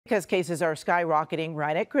Because cases are skyrocketing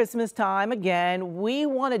right at Christmas time. Again, we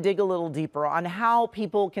want to dig a little deeper on how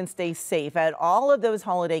people can stay safe at all of those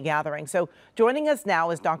holiday gatherings. So joining us now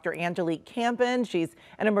is Dr. Angelique Campen. She's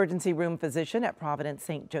an emergency room physician at Providence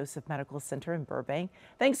St. Joseph Medical Center in Burbank.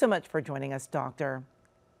 Thanks so much for joining us, doctor.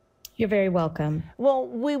 You're very welcome. Well,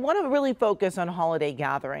 we want to really focus on holiday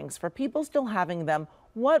gatherings. For people still having them,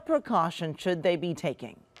 what precautions should they be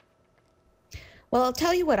taking? Well, I'll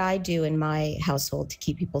tell you what I do in my household to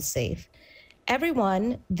keep people safe.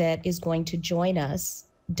 Everyone that is going to join us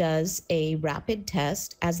does a rapid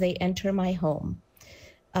test as they enter my home.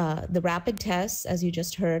 The rapid tests, as you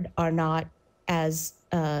just heard, are not as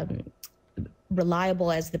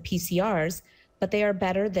reliable as the PCRs, but they are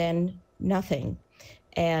better than nothing.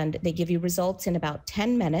 And they give you results in about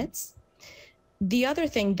 10 minutes. The other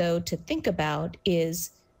thing, though, to think about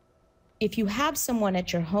is if you have someone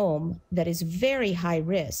at your home that is very high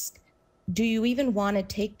risk, do you even want to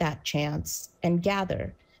take that chance and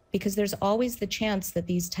gather? Because there's always the chance that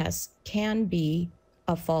these tests can be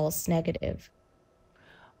a false negative.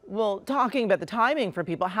 Well, talking about the timing for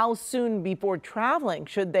people, how soon before traveling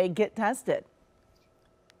should they get tested?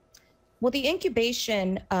 Well, the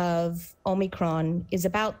incubation of Omicron is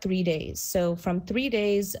about 3 days. So from 3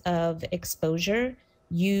 days of exposure,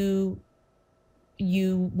 you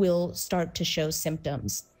will start to show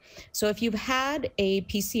symptoms. So if you've had a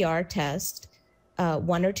PCR test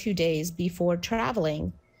 1 or 2 days before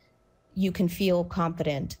traveling, you can feel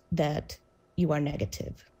confident that you are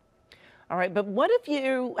negative. All right, but what if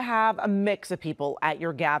you have a mix of people at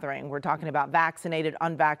your gathering? We're talking about vaccinated,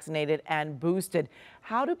 unvaccinated, and boosted.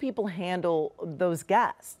 How do people handle those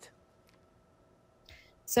guests?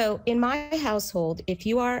 So in my household, if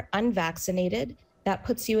you are unvaccinated, that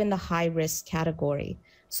puts you in the high risk category.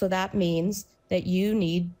 So that means that you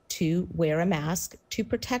need to wear a mask to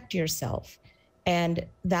protect yourself. And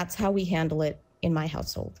that's how we handle it in my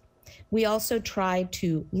household. We also try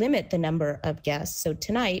to limit the number of guests. So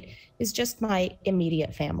tonight is just my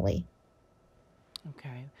immediate family.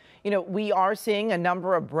 Okay. You know, we are seeing a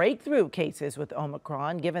number of breakthrough cases with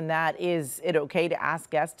Omicron. Given that, is it okay to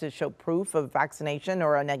ask guests to show proof of vaccination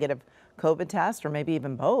or a negative COVID test, or maybe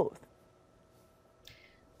even both?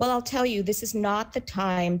 Well, I'll tell you, this is not the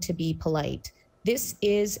time to be polite. This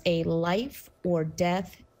is a life or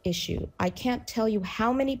death issue. I can't tell you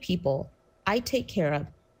how many people I take care of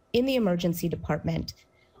in the emergency department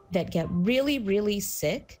that get really, really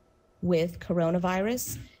sick with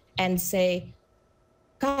coronavirus and say,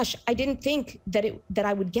 gosh, I didn't think that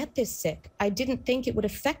I would get this sick. I didn't think it would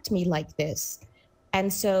affect me like this.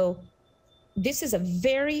 And so this is a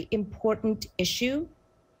very important issue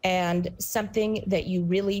and something that you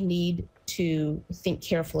really need to think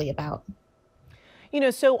carefully about. You know,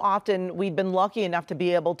 so often we've been lucky enough to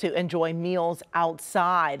be able to enjoy meals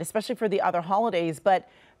outside, especially for the other holidays, but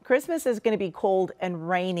Christmas is going to be cold and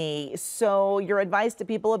rainy. So your advice to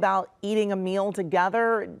people about eating a meal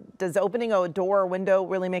together, does opening a door or window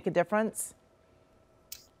really make a difference?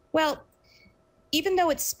 Well, even though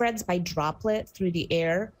it spreads by droplet through the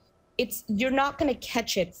air, you're not going to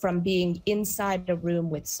catch it from being inside a room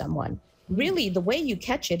with someone. Really, the way you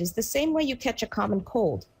catch it is the same way you catch a common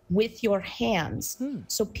cold, with your hands.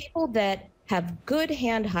 So people that have good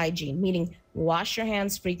hand hygiene, meaning wash your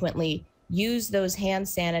hands frequently, use those hand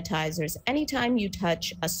sanitizers. Anytime you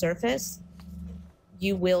touch a surface,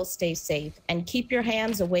 you will stay safe. And keep your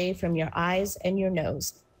hands away from your eyes and your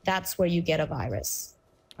nose. That's where you get a virus.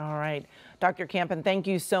 All right. Dr. Campen, thank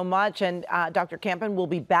you so much. And Dr. Campen will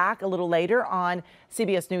be back a little later on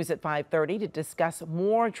CBS News at 5:30 to discuss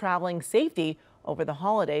more traveling safety over the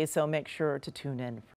holidays. So make sure to tune in.